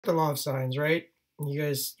The law of sines, right? You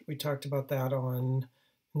guys, we talked about that in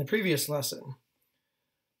the previous lesson.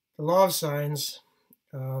 The law of sines,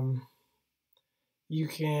 you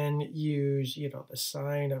can use, the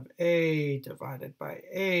sine of A divided by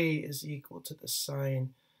A is equal to the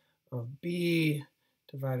sine of B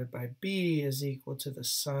divided by B is equal to the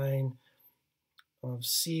sine of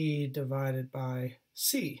C divided by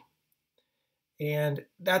C. And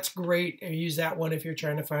that's great. Use that one if you're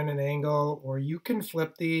trying to find an angle, or you can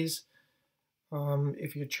flip these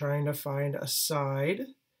if you're trying to find a side.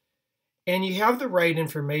 And you have the right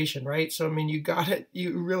information, right? So, I mean, you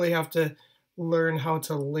really have to learn how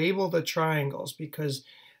to label the triangles, because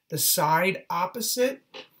the side opposite,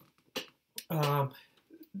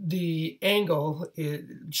 the angle, it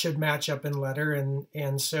should match up in letter.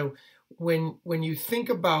 And so when you think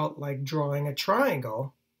about like drawing a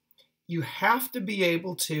triangle, you have to be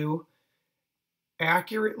able to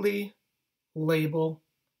accurately label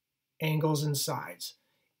angles and sides.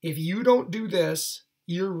 If you don't do this,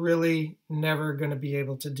 you're really never going to be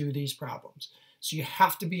able to do these problems. So you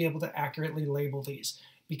have to be able to accurately label these,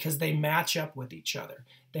 because they match up with each other.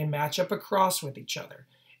 They match up across with each other.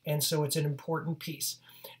 And so it's an important piece.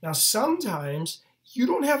 Now, sometimes you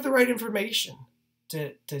don't have the right information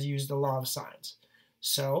to use the law of sines.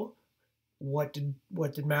 So what did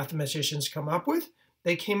mathematicians come up with?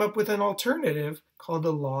 They came up with an alternative called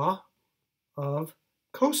the law of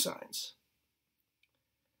cosines.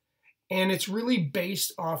 And it's really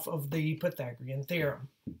based off of the Pythagorean theorem.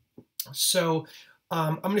 So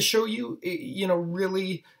I'm going to show you,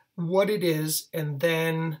 really what it is, and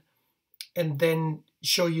then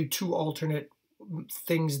show you two alternate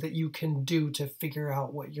things that you can do to figure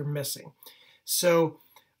out what you're missing. So,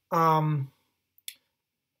 and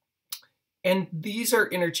these are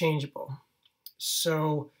interchangeable.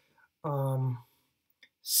 So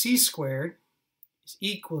c squared is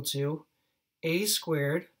equal to a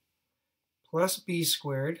squared plus b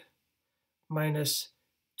squared minus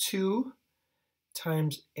 2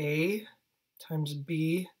 times a times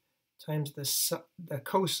b times the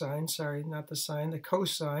cosine, sorry, not the sine, the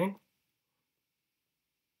cosine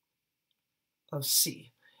of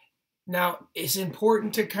c. Now, it's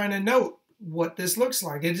important to kind of note what this looks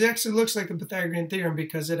like. It actually looks like the Pythagorean theorem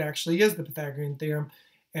because it actually is the Pythagorean theorem,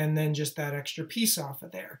 and then just that extra piece off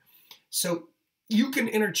of there. So you can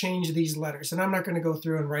interchange these letters, and I'm not going to go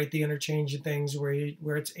through and write the interchange things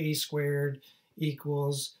where it's a squared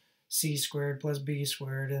equals c squared plus b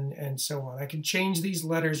squared and so on. I can change these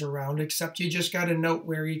letters around, except you just got to note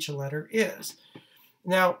where each letter is.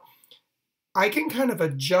 Now, I can kind of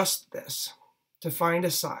adjust this to find a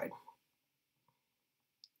side.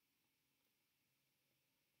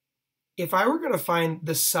 If I were going to find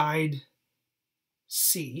the side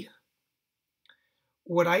C,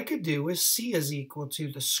 what I could do is C is equal to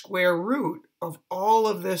the square root of all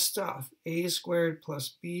of this stuff, a squared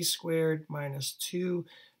plus b squared minus 2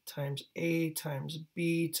 times a times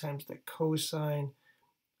b times the cosine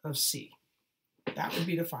of c. That would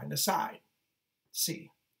be to find a side,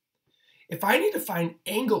 C. If I need to find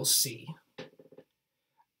angle C,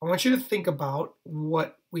 I want you to think about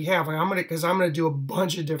what we have. Because I'm going to do a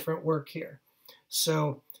bunch of different work here.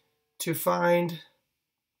 So to find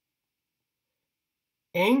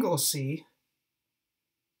angle C,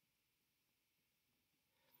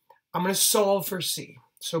 I'm going to solve for C.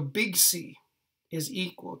 So big C is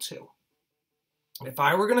equal to, if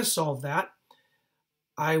I were going to solve that,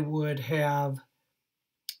 I would have,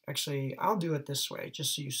 actually, I'll do it this way,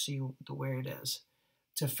 just so you see the way it is.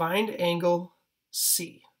 To find angle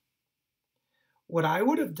C, what I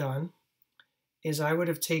would have done is I would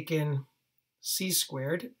have taken c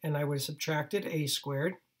squared, and I would have subtracted a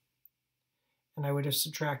squared, and I would have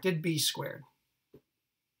subtracted b squared.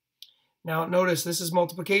 Now notice this is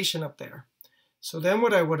multiplication up there. So then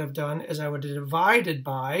what I would have done is I would have divided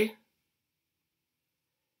by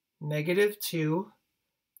 -2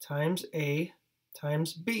 times a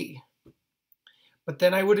times b. But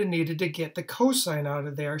then I would have needed to get the cosine out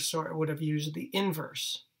of there, so I would have used the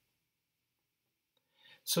inverse.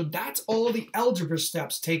 So that's all the algebra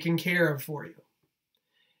steps taken care of for you.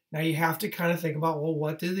 Now you have to kind of think about, well,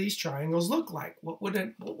 what do these triangles look like? What would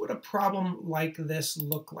a problem like this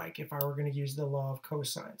look like if I were going to use the law of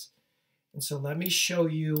cosines? And so let me show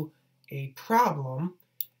you a problem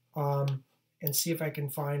and see if I can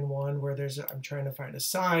find one where I'm trying to find a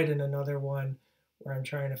side, and another one where I'm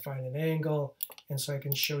trying to find an angle. And so I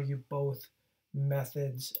can show you both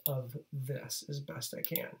methods of this as best I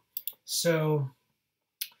can. So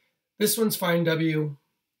this one's find W.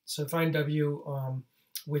 So find W,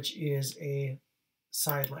 which is a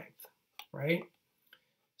side length, right?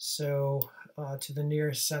 So to the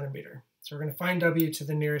nearest centimeter. So we're going to find W to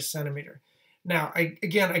the nearest centimeter. Now, I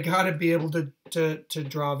got to be able to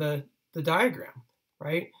draw the diagram,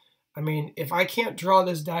 right? I mean, if I can't draw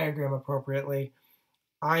this diagram appropriately,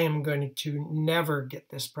 I am going to never get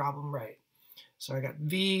this problem right. So I got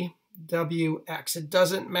V, W, X. It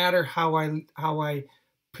doesn't matter how I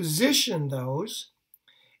position those,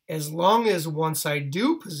 as long as once I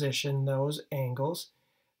do position those angles,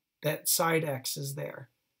 that side X is there,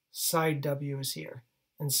 side W is here,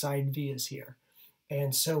 and side V is here.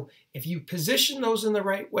 And so if you position those in the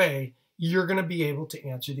right way, you're going to be able to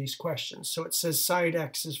answer these questions. So it says side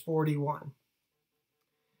X is 41.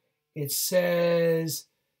 It says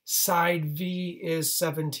side V is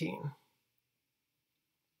 17.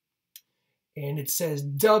 And it says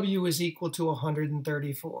W is equal to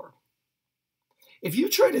 134. If you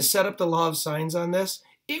try to set up the law of sines on this,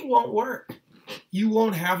 it won't work. You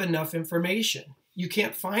won't have enough information. You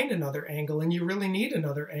can't find another angle, and you really need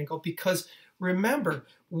another angle because remember,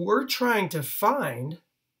 we're trying to find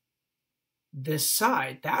this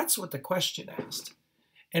side. That's what the question asked.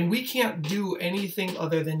 And we can't do anything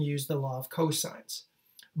other than use the law of cosines.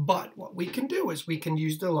 But what we can do is we can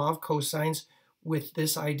use the law of cosines with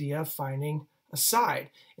this idea of finding a side.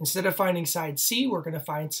 Instead of finding side C, we're going to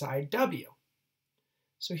find side W.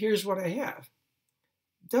 So here's what I have.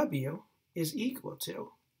 W is equal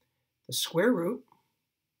to the square root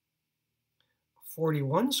of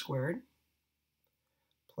 41 squared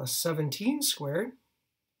plus 17 squared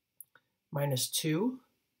minus 2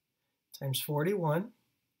 times 41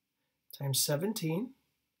 times 17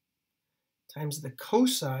 times the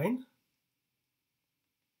cosine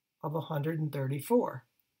of 134.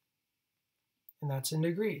 And that's in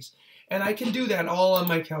degrees. And I can do that all on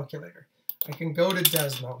my calculator. I can go to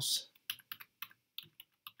Desmos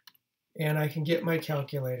and I can get my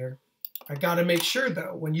calculator. I got to make sure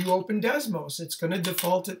though, when you open Desmos, it's going to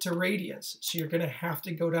default it to radians. So you're going to have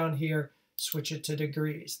to go down here, switch it to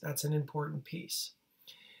degrees. That's an important piece.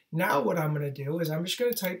 Now what I'm going to do is I'm just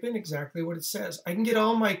going to type in exactly what it says. I can get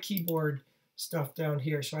all my keyboard stuff down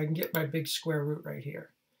here. So I can get my big square root right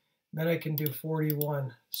here. Then I can do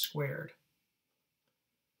 41 squared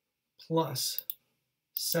plus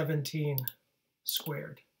 17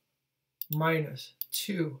 squared minus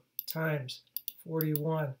 2 times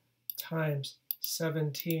 41 times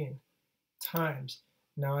 17 times.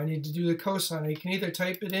 Now I need to do the cosine. You can either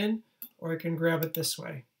type it in or I can grab it this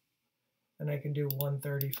way. And I can do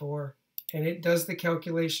 134. And it does the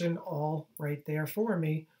calculation all right there for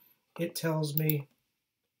me. It tells me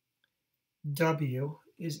W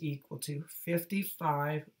is equal to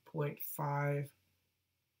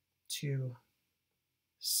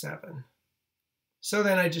 55.527. So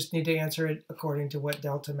then I just need to answer it according to what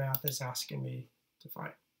Delta Math is asking me to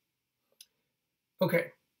find.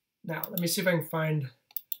 Okay, now let me see if I can find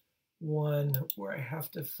one where I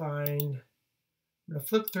have to find, I'm going to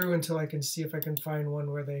flip through until I can see if I can find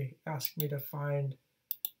one where they ask me to find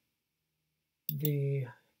the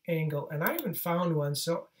angle. And I haven't found one,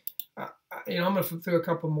 so I'm going to flip through a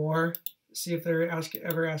couple more, see if they're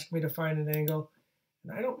ever ask me to find an angle.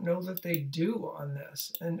 And I don't know that they do on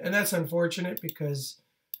this. And that's unfortunate because,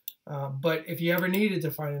 but if you ever needed to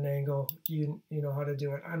find an angle, you know how to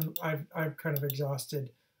do it. I've kind of exhausted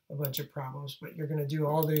a bunch of problems, but you're going to do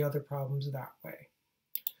all the other problems that way.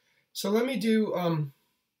 So let me do,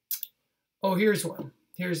 oh, here's one.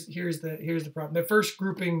 Here's the problem. The first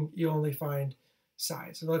grouping, you only find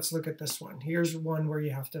sides. So let's look at this one. Here's one where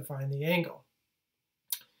you have to find the angle.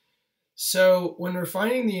 So when we're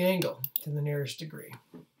finding the angle to the nearest degree,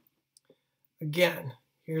 again,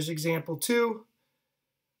 here's example 2.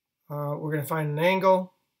 We're going to find an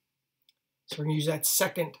angle. So we're going to use that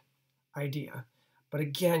second idea. But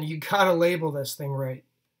again, you got to label this thing right.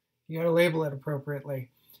 You got to label it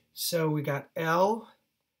appropriately. So we got L,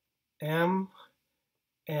 M,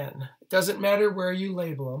 N. It doesn't matter where you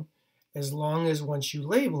label them, as long as once you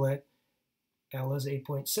label it, L is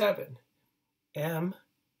 8.7, M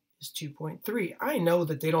is 2.3. I know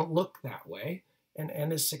that they don't look that way, and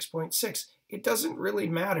N is 6.6. It doesn't really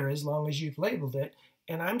matter as long as you've labeled it,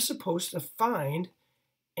 and I'm supposed to find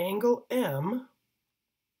angle M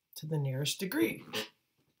to the nearest degree.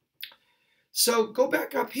 So go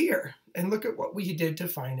back up here and look at what we did to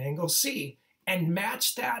find angle C and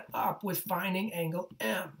match that up with finding angle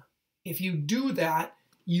M. If you do that,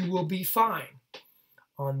 you will be fine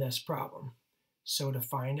on this problem. So to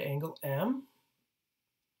find angle M,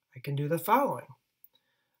 I can do the following.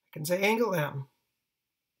 I can say angle M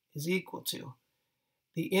is equal to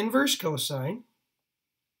the inverse cosine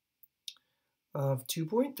of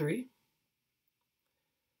 2.3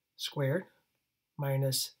 squared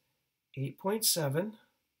minus 8.7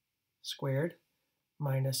 squared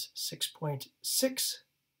minus 6.6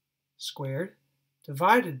 squared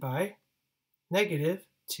divided by negative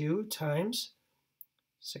 2 times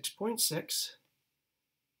 6.6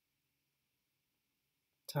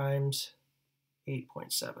 times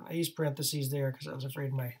 8.7. I used parentheses there because I was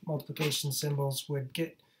afraid my multiplication symbols would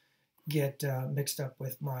get mixed up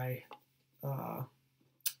with my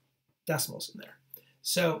decimals in there.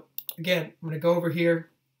 So again, I'm going to go over here,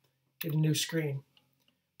 get a new screen.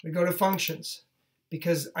 We go to functions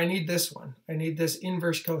because I need this one. I need this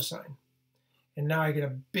inverse cosine. And now I get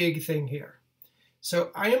a big thing here. So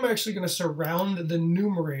I am actually going to surround the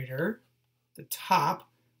numerator, the top,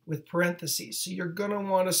 with parentheses. So you're going to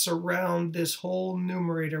want to surround this whole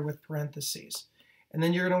numerator with parentheses. And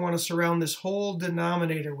then you're going to want to surround this whole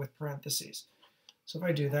denominator with parentheses. So if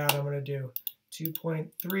I do that, I'm going to do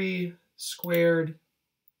 2.3 squared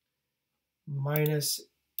minus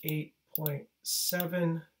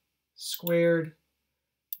 8.7 squared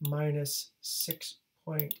minus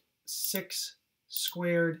 6.6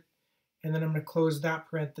 squared. And then I'm going to close that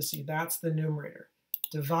parenthesis. That's the numerator.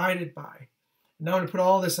 Divided by. Now I'm going to put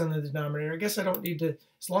all this on the denominator. I guess I don't need to,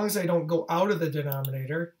 as long as I don't go out of the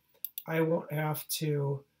denominator, I won't have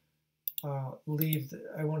to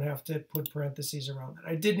I won't have to put parentheses around that.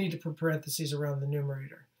 I did need to put parentheses around the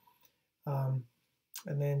numerator. And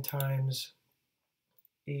then times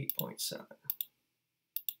 8.7.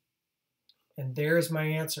 And there's my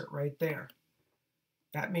answer right there.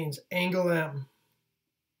 That means angle M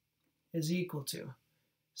is equal to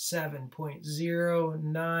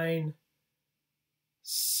 7.0976,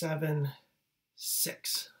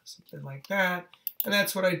 something like that. And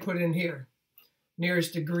that's what I'd put in here.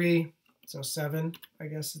 Nearest degree, so 7, I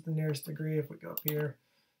guess, is the nearest degree. If we go up here,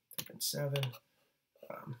 type in 7,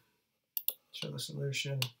 show the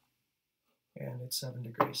solution, and it's 7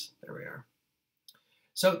 degrees. There we are.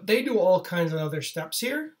 So they do all kinds of other steps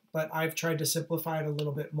here, but I've tried to simplify it a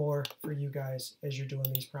little bit more for you guys as you're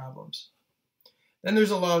doing these problems. Then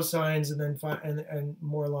there's a law of sines, and then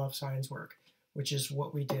more law of sines work, which is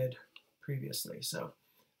what we did previously. So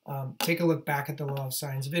take a look back at the law of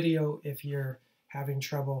sines video if you're having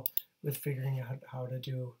trouble with figuring out how to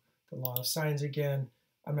do the law of sines again.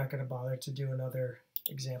 I'm not going to bother to do another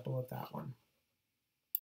example of that one.